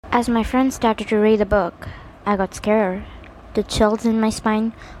As my friend started to read the book, I got scared. The chills in my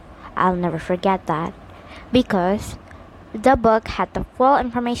spine, I'll never forget that. Because the book had the full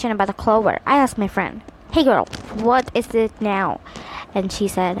information about the clover. I asked my friend, "Hey girl, what is it now?" And she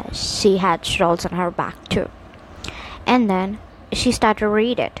said she had trolls on her back too. And then she started to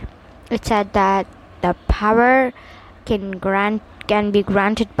read it. It said that the power can be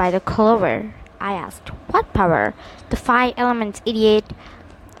granted by the clover. I asked, "What power?" "The 5 elements, idiot."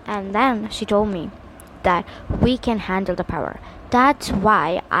 And then she told me that we can handle the power. That's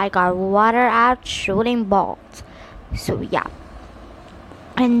why I got water out shooting balls. So yeah.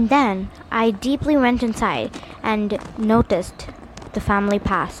 And then I deeply went inside and noticed the family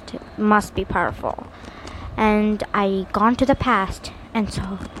past must be powerful. And I gone to the past and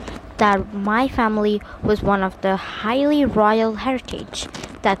saw that my family was one of the highly royal heritage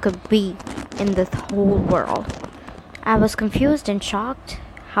that could be in the whole world. I was confused and shocked.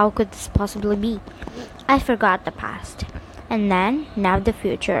 How could this possibly be? I forgot the past. And then, now the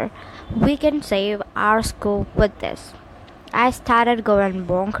future. We can save our school with this. I started going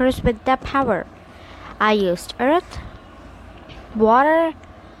bonkers with the power. I used earth, water,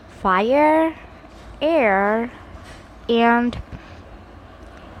 fire, air, and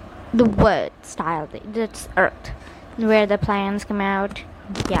the wood style. That's earth, where the plants come out.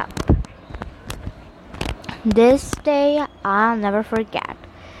 Yep. This day I'll never forget.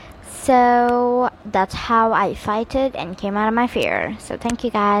 So that's how I fighted and came out of my fear. So thank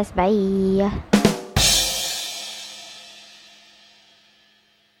you guys. Bye.